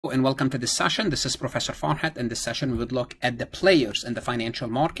And welcome to this session. This is Professor Farhat. In this session, we would look at the players in the financial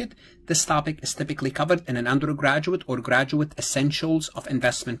market. This topic is typically covered in an undergraduate or graduate essentials of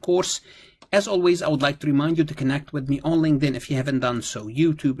investment course. As always, I would like to remind you to connect with me on LinkedIn if you haven't done so.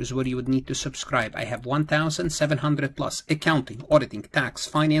 YouTube is where you would need to subscribe. I have 1,700 plus accounting, auditing, tax,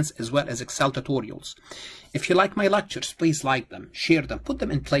 finance, as well as Excel tutorials. If you like my lectures, please like them, share them, put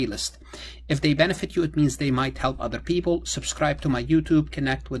them in playlist. If they benefit you, it means they might help other people. Subscribe to my YouTube,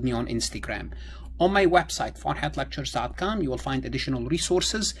 connect with me on Instagram. On my website, farhatlectures.com, you will find additional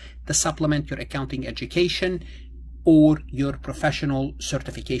resources to supplement your accounting education or your professional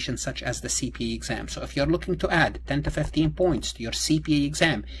certification, such as the CPA exam. So if you're looking to add 10 to 15 points to your CPA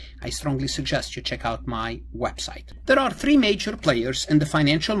exam, I strongly suggest you check out my website. There are three major players in the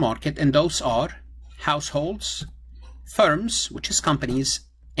financial market, and those are households, firms, which is companies,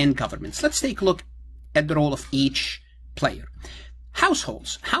 and governments. Let's take a look at the role of each player.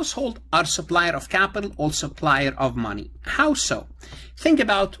 Households. Household are supplier of capital or supplier of money. How so? Think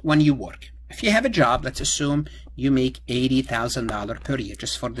about when you work. If you have a job, let's assume you make $80,000 per year,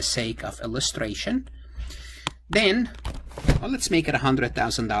 just for the sake of illustration. Then, well, let's make it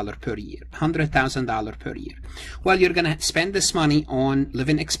 $100,000 per year. $100,000 per year. Well, you're going to spend this money on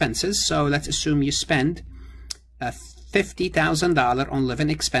living expenses. So let's assume you spend $50,000 on living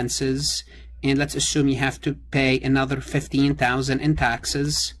expenses, and let's assume you have to pay another $15,000 in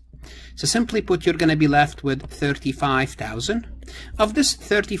taxes. So simply put, you're going to be left with $35,000. Of this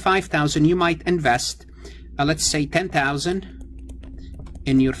 $35,000, you might invest, let's say $10,000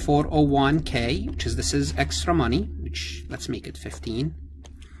 in your 401k, which is, this is extra money, which let's make it 15.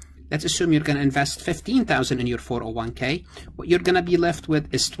 Let's assume you're going to invest $15,000 in your 401k. What you're going to be left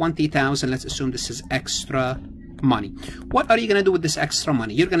with is $20,000. Let's assume this is extra money. What are you going to do with this extra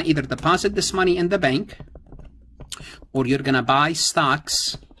money? You're going to either deposit this money in the bank, or you're going to buy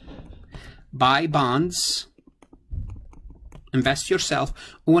stocks, buy bonds, invest yourself.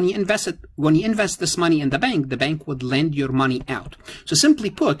 When you invest this money in the bank would lend your money out. So simply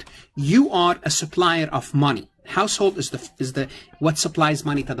put, you are a supplier of money. Household is what supplies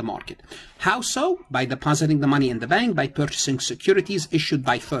money to the market. How so? By depositing the money in the bank, by purchasing securities issued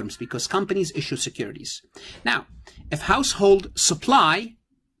by firms, because companies issue securities. Now, if household supply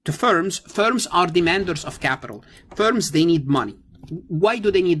to firms, firms are demanders of capital. Firms, they need money. Why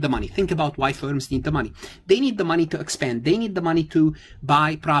do they need the money? Think about why firms need the money. They need the money to expand. They need the money to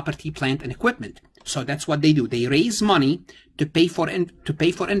buy property, plant, and equipment. So that's what they do. They raise money to pay for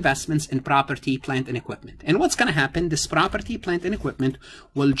investments in property, plant, and equipment. And what's going to happen? This property, plant, and equipment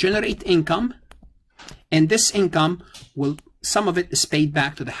will generate income, and this income will, some of it is paid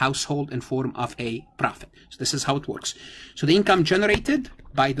back to the household in form of a profit. So this is how it works. So the income generated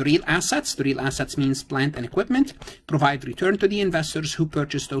by the real assets means plant and equipment, provide return to the investors who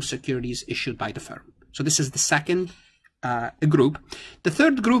purchase those securities issued by the firm. So this is the second group. The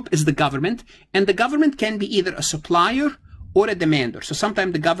third group is the government, and the government can be either a supplier or a demander. So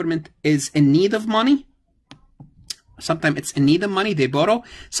sometimes the government is in need of money. Sometimes it's in need of money, they borrow.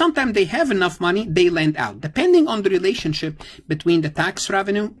 Sometimes they have enough money, they lend out, depending on the relationship between the tax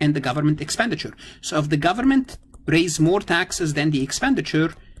revenue and the government expenditure. So if the government raise more taxes than the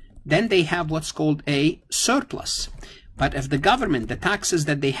expenditure, then they have what's called a surplus. But if the government, the taxes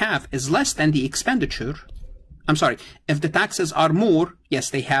that they have is less than the expenditure, if the taxes are more, yes,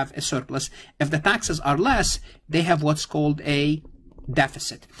 they have a surplus. If the taxes are less, they have what's called a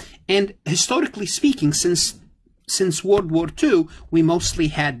deficit. And historically speaking, since World War II, we mostly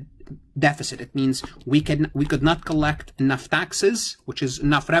had deficit. It means we could not collect enough taxes, which is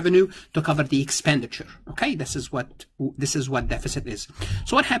enough revenue to cover the expenditure. Okay, this is what deficit is.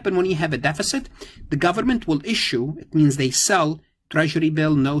 So what happened when you have a deficit? The government will issue, it means they sell treasury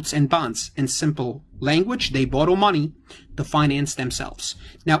bill, notes, and bonds. In simple language, they borrow money to finance themselves.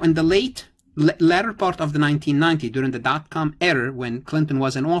 Now, in the latter part of the 1990s, during the dot-com era, when Clinton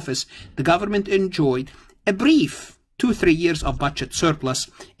was in office, the government enjoyed a brief 2-3 years of budget surplus,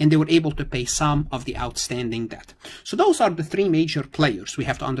 and they were able to pay some of the outstanding debt. So those are the three major players. We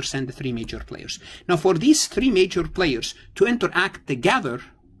have to understand the three major players. Now, for these three major players to interact together,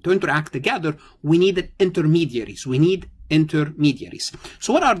 we needed intermediaries.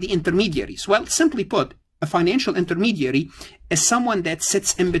 So what are the intermediaries? Well, simply put, a financial intermediary is someone that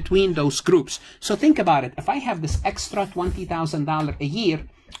sits in between those groups. So think about it. If I have this extra $20,000 a year,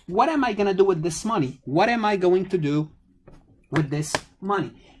 what am I going to do with this money? What am I going to do with this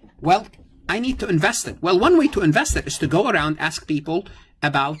money? Well, I need to invest it. Well, one way to invest it is to go around, ask people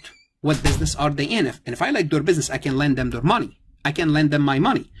about what business are they in. And if I like their business, I can lend them their money. I can lend them my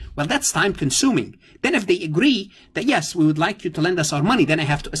money. Well, that's time consuming. Then if they agree that, yes, we would like you to lend us our money, then I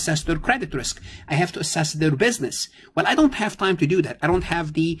have to assess their credit risk. I have to assess their business. Well, I don't have time to do that. I don't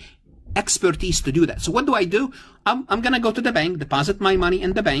have the expertise to do that. So what do? I'm going to go to the bank, deposit my money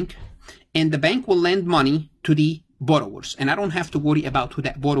in the bank, and the bank will lend money to the borrowers, and I don't have to worry about who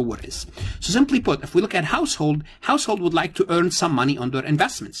that borrower is. So simply put, if we look at household would like to earn some money on their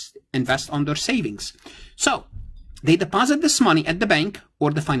investments, invest on their savings. So they deposit this money at the bank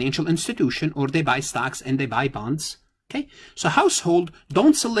or the financial institution, or they buy stocks and they buy bonds. Okay, so household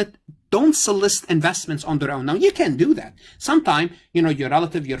don't solicit investments on their own. Now you can do that. Sometime, your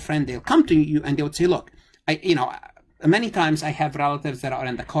relative, your friend, they'll come to you and they would say, look, many times I have relatives that are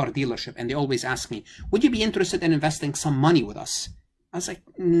in the car dealership and they always ask me, would you be interested in investing some money with us? I was like,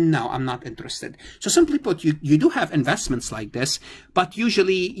 no, I'm not interested. So simply put, you do have investments like this, but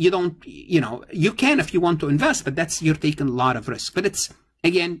usually you don't, you can if you want to invest, but you're taking a lot of risk. But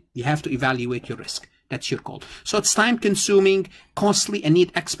again, you have to evaluate your risk. That's your call. So it's time consuming, costly, and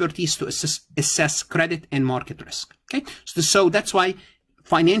need expertise to assess credit and market risk. Okay. So that's why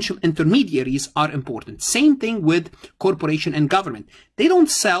financial intermediaries are important. Same thing with corporation and government. They don't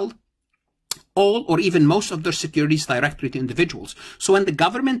sell all or even most of their securities directly to individuals. So when the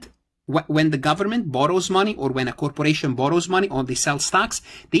government borrows money, or when a corporation borrows money, or they sell stocks,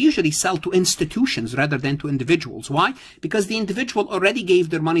 they usually sell to institutions rather than to individuals. Why? Because the individual already gave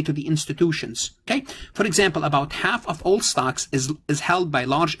their money to the institutions. Okay. For example, about half of all stocks is held by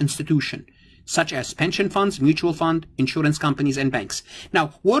large institutions, such as pension funds, mutual fund, insurance companies, and banks.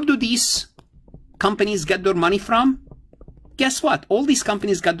 Now, where do these companies get their money from? Guess what? All these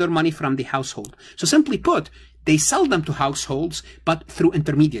companies got their money from the household. So simply put, they sell them to households, but through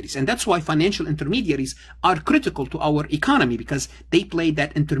intermediaries. And that's why financial intermediaries are critical to our economy, because they play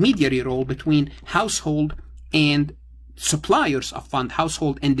that intermediary role between household and suppliers of fund,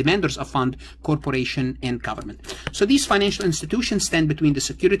 household and demanders of fund, corporation and government. So these financial institutions stand between the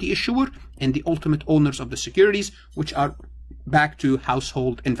security issuer and the ultimate owners of the securities, which are back to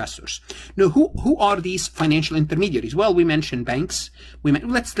household investors. Now, who are these financial intermediaries? Well, we mentioned banks.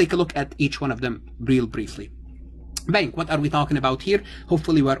 Let's take a look at each one of them real briefly. Bank, what are we talking about here?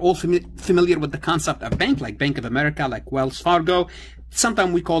 Hopefully we're all familiar with the concept of bank, like Bank of America, like Wells Fargo.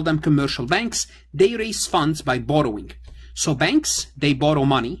 Sometimes we call them commercial banks. They raise funds by borrowing. So banks, they borrow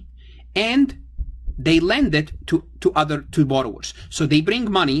money and they lend it to borrowers. So they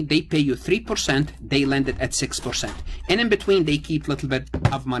bring money, they pay you 3%, they lend it at 6%. And in between, they keep a little bit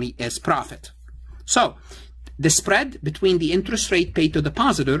of money as profit. So the spread between the interest rate paid to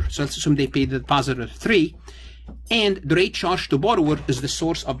depositor, so let's assume they pay the depositor 3, and the rate charged to borrower is the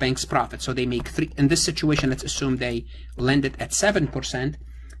source of bank's profit. So they make 3. In this situation, let's assume they lend it at 7%,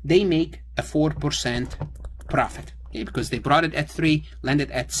 they make a 4% profit. Okay, because they brought it at 3, lend it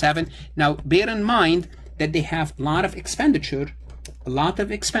at 7. Now, bear in mind that they have a lot of expenditure to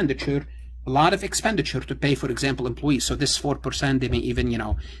pay, for example, employees. So this 4%, they may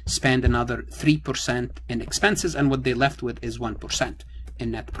even, spend another 3% in expenses, and what they left with is 1%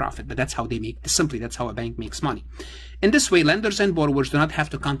 in net profit. But that's how they make, simply that's how a bank makes money. In this way, lenders and borrowers do not have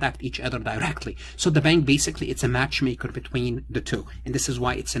to contact each other directly. So the bank, basically, it's a matchmaker between the two. And this is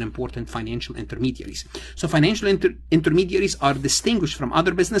why it's an important financial intermediaries. So financial intermediaries are distinguished from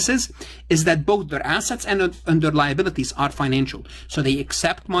other businesses is that both their assets and their liabilities are financial. So they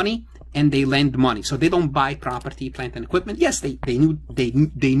accept money and they lend money. So they don't buy property, plant, and equipment. Yes, they do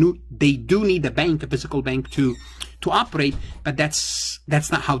need a bank, a physical bank to operate, but that's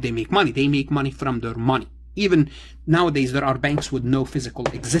not how they make money. They make money from their money. Even nowadays, there are banks with no physical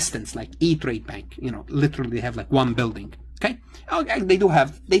existence, like E-Trade Bank. Literally they have like one building. Okay, they do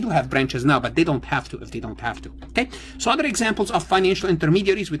have branches now, but they don't have to if they don't have to. Okay, so other examples of financial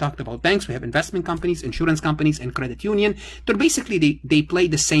intermediaries, we talked about banks, we have investment companies, insurance companies, and credit union. They're basically they play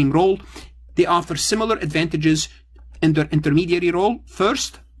the same role. They offer similar advantages in their intermediary role.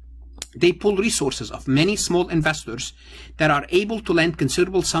 First, they pull resources of many small investors that are able to lend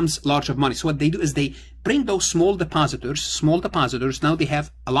considerable sums large of money. So what they do is they bring those small depositors, now they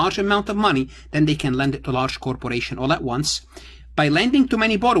have a large amount of money, then they can lend it to large corporation all at once. By lending to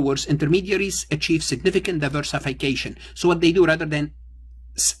many borrowers, intermediaries achieve significant diversification. So what they do, rather than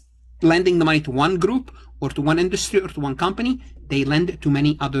lending the money to one group or to one industry or to one company, they lend it to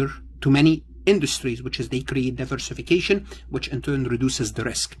many industries, which is they create diversification, which in turn reduces the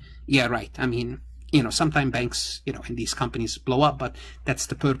risk. Yeah, right. I mean, sometimes banks, and these companies blow up, but that's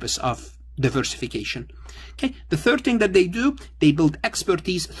the purpose of diversification. Okay. The third thing that they do, they build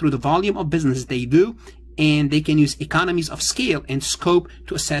expertise through the volume of business they do, and they can use economies of scale and scope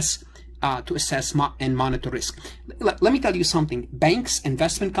to assess and monitor risk. Let me tell you something. Banks,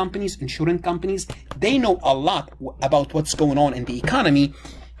 investment companies, insurance companies, they know a lot about what's going on in the economy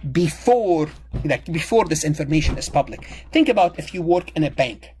before this information is public. Think about if you work in a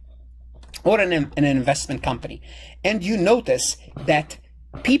bank or in an investment company, and you notice that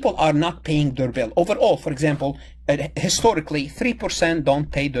people are not paying their bill. Overall, for example, historically, 3% don't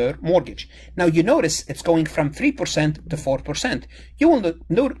pay their mortgage. Now you notice it's going from 3% to 4%. You will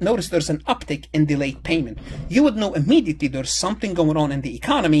notice there's an uptick in delayed payment. You would know immediately there's something going on in the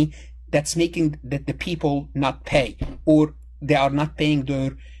economy that's making the people not pay, or they are not paying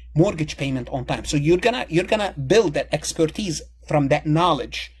their mortgage payment on time. So you're gonna build that expertise from that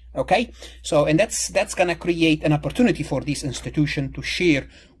knowledge. Okay, so and that's gonna create an opportunity for these institutions to share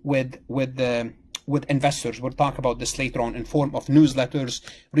with investors. We'll talk about this later on in form of newsletters,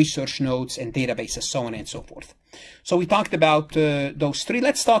 research notes, and databases, so on and so forth. So we talked about those three.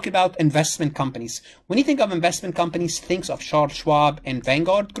 Let's talk about investment companies. When you think of investment companies, think of Charles Schwab and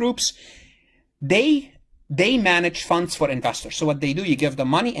Vanguard groups. They manage funds for investors. So what they do, you give them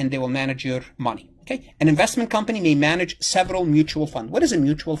money and they will manage your money. Okay, an investment company may manage several mutual funds. What is a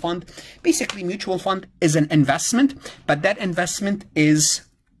mutual fund? Basically, mutual fund is an investment, but that investment is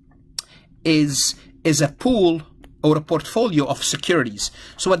a pool or a portfolio of securities.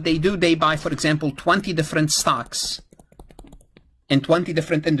 So what they do, they buy, for example, 20 different stocks in 20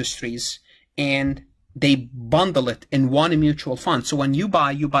 different industries, and they bundle it in one mutual fund. So when you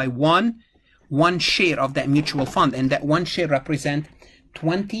buy one share of that mutual fund, and that one share represent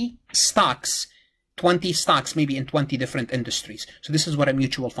 20 stocks maybe in 20 different industries. So this is what a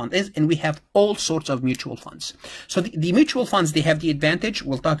mutual fund is, and we have all sorts of mutual funds. So the mutual funds, they have the advantage,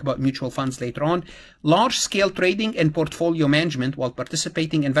 we'll talk about mutual funds later on, large-scale trading and portfolio management, while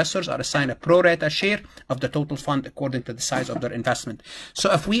participating investors are assigned a pro rata share of the total fund according to the size of their investment.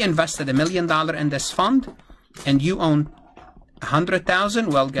 So if we invested $1 million in this fund, and you own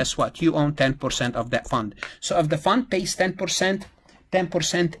 100,000, well, guess what? You own 10% of that fund. So if the fund pays 10%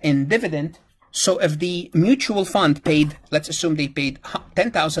 in dividend, so if the mutual fund paid, let's assume they paid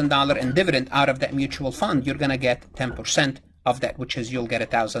 $10,000 in dividend out of that mutual fund, you're going to get 10% of that, which is you'll get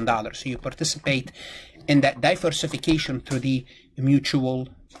 $1,000. So you participate in that diversification through the mutual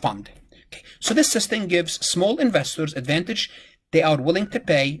fund. Okay. So this system gives small investors advantage. They are willing to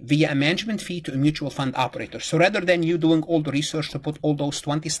pay via a management fee to a mutual fund operator. So rather than you doing all the research to put all those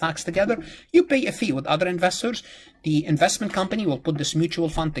 20 stocks together, you pay a fee with other investors. The investment company will put this mutual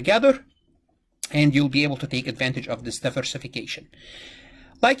fund together, and you'll be able to take advantage of this diversification.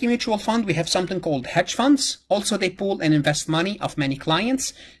 Like a mutual fund, we have something called hedge funds. Also, they pool and invest money of many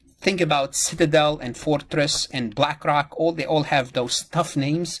clients. Think about Citadel and Fortress and BlackRock. They all have those tough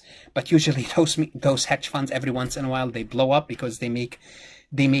names, but usually those hedge funds, every once in a while, they blow up because they make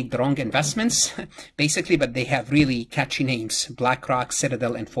the wrong investments, basically, but they have really catchy names: BlackRock,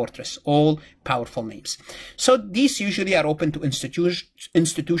 Citadel, and Fortress, all powerful names. So these usually are open to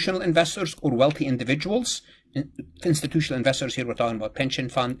institutional investors or wealthy individuals. Institutional investors, here we're talking about pension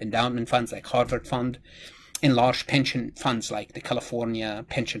fund, endowment funds like Harvard Fund, and large pension funds like the California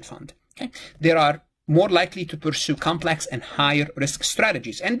Pension Fund. Okay? There are more likely to pursue complex and higher risk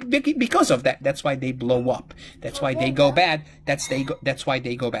strategies, and because of that, that's why they blow up. That's why they go bad. That's why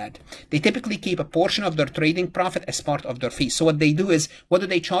they go bad. They typically keep a portion of their trading profit as part of their fees. So what they do is, what do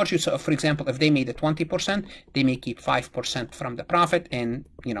they charge you? So, for example, if they made it 20%, they may keep 5% from the profit, and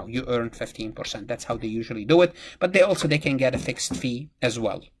you earn 15%. That's how they usually do it. But they can get a fixed fee as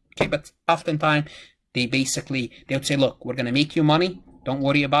well. Okay, but oftentimes they would say, look, we're going to make you money. Don't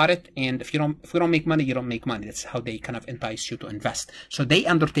worry about it. And if we don't make money, you don't make money. That's how they kind of entice you to invest. So they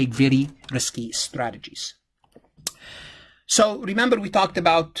undertake very risky strategies. So remember, we talked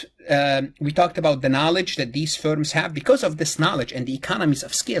about the knowledge that these firms have. Because of this knowledge and the economies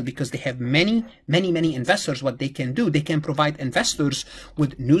of scale, because they have many investors, what they can do, they can provide investors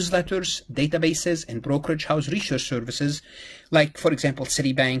with newsletters, databases, and brokerage house research services. Like, for example,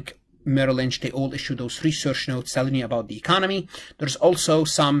 Citibank, Merrill Lynch, they all issue those research notes telling you about the economy. There's also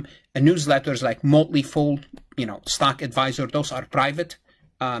some newsletters like Motley Fool, Stock Advisor. Those are private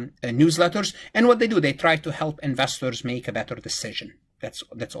newsletters. And what they do, they try to help investors make a better decision.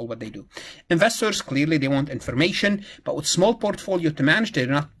 That's all what they do. Investors, clearly, they want information, but with small portfolio to manage, they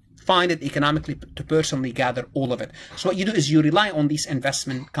do not find it economically to personally gather all of it. So what you do is you rely on these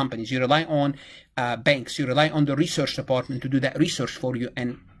investment companies. You rely on banks. You rely on the research department to do that research for you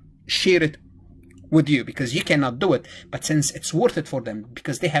and share it with you, because you cannot do it. But since it's worth it for them,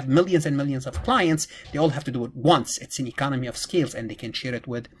 because they have millions and millions of clients, they all have to do it once. It's an economy of scales, and they can share it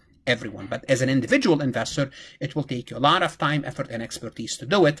with everyone. But as an individual investor, it will take you a lot of time, effort, and expertise to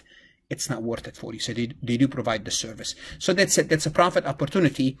do it. it's not worth it for you. So they do provide the service. So that's it. That's a profit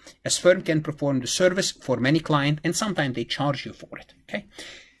opportunity as firm can perform the service for many clients, and sometimes they charge you for it. Okay.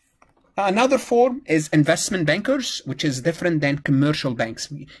 Another form is investment bankers, which is different than commercial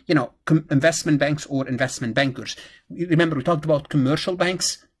banks. You know, investment banks or investment bankers. Remember, we talked about commercial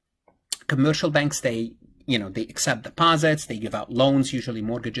banks. Commercial banks, they accept deposits, they give out loans, usually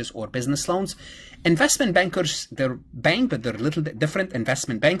mortgages or business loans. Investment bankers, they're bank, but they're a little bit different.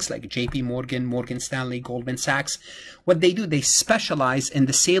 Investment banks like JP Morgan, Morgan Stanley, Goldman Sachs, what they do, they specialize in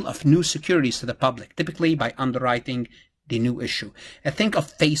the sale of new securities to the public, typically by underwriting the new issue. Think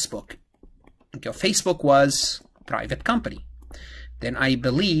of Facebook. Okay, Facebook was a private company. Then I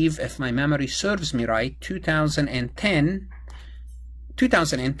believe, if my memory serves me right, 2010,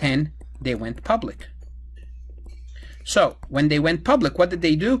 they went public. So when they went public, what did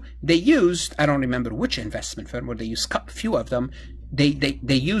they do? They used, I don't remember which investment firm, or they used a few of them. They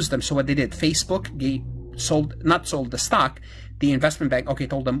used them. So what they did, Facebook not sold the stock. The investment bank, okay,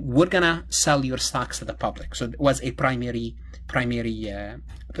 told them, we're gonna sell your stocks to the public. So it was a primary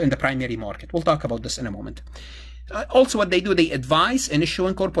in the primary market. We'll talk about this in a moment. Also, what they do, they advise an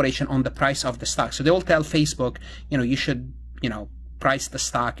issuing corporation on the price of the stock. So they will tell Facebook, you should, price the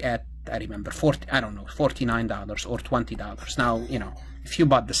stock at, I remember, $49 or $20. Now, if you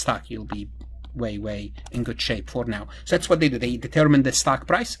bought the stock, you'll be way in good shape for now. So that's what they do. They determine the stock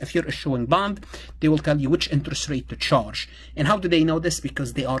price. If you're issuing bond, they will tell you which interest rate to charge. And how do they know this?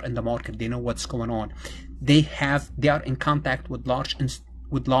 Because they are in the market. They know what's going on. They are in contact with large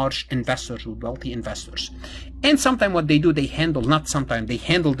investors, with wealthy investors. And sometimes what they do, they handle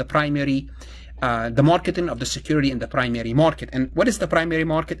the primary, the marketing of the security in the primary market. And what is the primary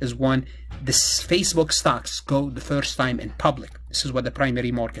market? Is when this Facebook stocks go the first time in public. This is what the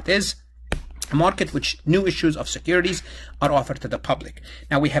primary market is. A market which new issues of securities are offered to the public.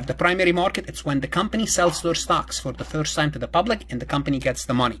 Now we have the primary market. It's when the company sells their stocks for the first time to the public and the company gets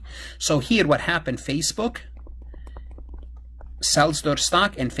the money. So here what happened, Facebook sells their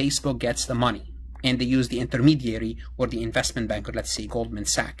stock and Facebook gets the money. And they use the intermediary or the investment banker, let's say Goldman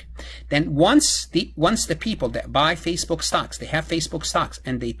Sachs. Then once the people that buy Facebook stocks, they have Facebook stocks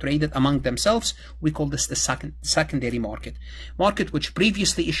and they trade it among themselves, we call this the secondary market. Market which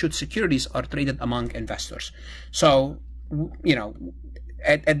previously issued securities are traded among investors. So,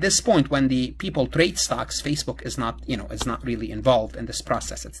 at this point, when the people trade stocks, Facebook is not really involved in this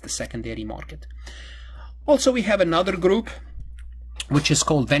process. It's the secondary market. Also, we have another group which is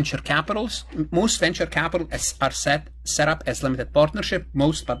called venture capitals. Most venture capital are set up as limited partnership,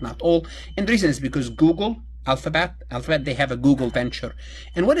 most but not all. And the reason is because Google, Alphabet, they have a Google venture.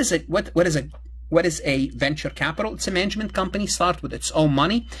 And what is a venture capital? It's a management company start with its own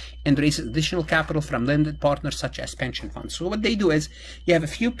money and raises additional capital from limited partners such as pension funds. So what they do is you have a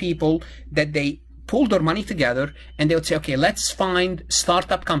few people that they pull their money together and they would say, okay, let's find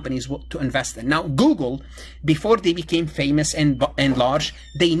startup companies to invest in. Now, Google, before they became famous and large,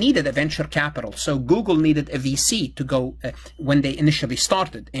 they needed a venture capital. So Google needed a VC to go when they initially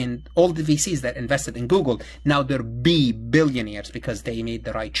started. And all the VCs that invested in Google, now they're billionaires because they made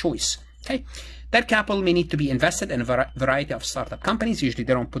the right choice. Okay. That capital may need to be invested in a variety of startup companies. Usually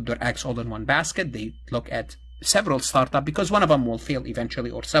they don't put their eggs all in one basket. They look at several startups because one of them will fail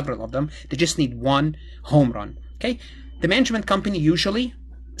eventually, or several of them. They just need one home run. Okay. The management company usually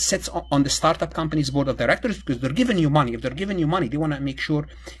sits on the startup company's board of directors because they're giving you money. If they're giving you money, they want to make sure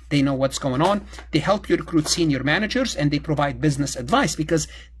they know what's going on. They help you recruit senior managers and they provide business advice because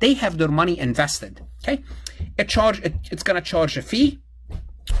they have their money invested. Okay. It's going to charge a fee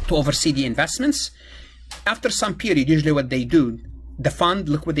to oversee the investments. After some period, usually what they do, the fund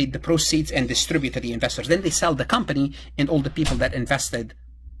liquidate the proceeds and distribute to the investors. Then they sell the company and all the people that invested,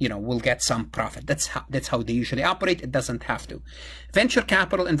 will get some profit. That's how they usually operate. It doesn't have to. Venture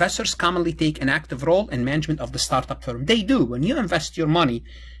capital investors commonly take an active role in management of the startup firm. They do. When you invest your money,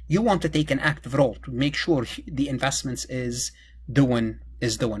 you want to take an active role to make sure the investments is doing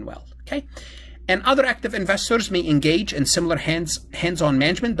well. Okay. And other active investors may engage in similar hands-on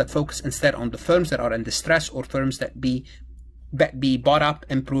management, but focus instead on the firms that are in distress or firms that be bought up,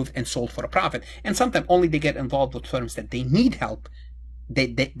 improved, and sold for a profit. And sometimes only they get involved with firms that they need help,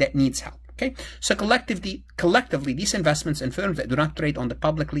 that needs help. Okay, so collectively, these investments in firms that do not trade on the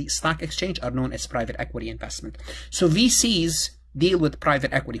publicly stock exchange are known as private equity investment. So VCs deal with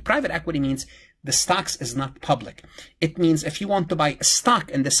private equity. Private equity means the stocks is not public. It means if you want to buy a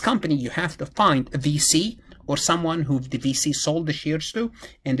stock in this company, you have to find a VC or someone who the VC sold the shares to,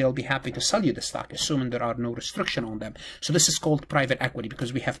 and they'll be happy to sell you the stock, assuming there are no restriction on them. So this is called private equity,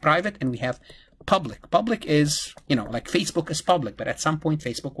 because we have private and we have public. Public is, you know, like Facebook is public, but at some point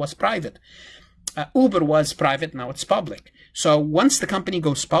Facebook was private. Uber was private, now it's public. So once the company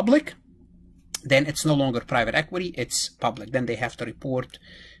goes public, then it's no longer private equity, it's public. Then they have to report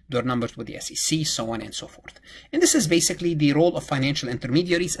their numbers with the SEC, so on and so forth. And this is basically the role of financial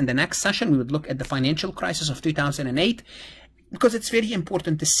intermediaries. In the next session, we would look at the financial crisis of 2008, because it's very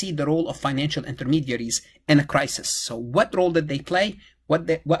important to see the role of financial intermediaries in a crisis. So what role did they play?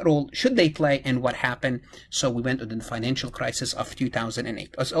 What role should they play, and what happened? So we went into the financial crisis of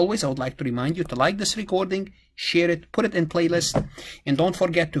 2008. As always, I would like to remind you to like this recording, share it, put it in playlist, and don't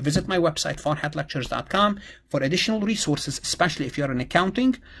forget to visit my website, farhatlectures.com, for additional resources, especially if you're an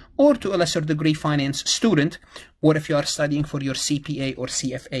accounting or to a lesser degree finance student, or if you are studying for your CPA or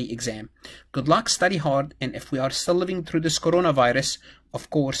CFA exam. Good luck, study hard, and if we are still living through this coronavirus, of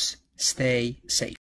course, stay safe.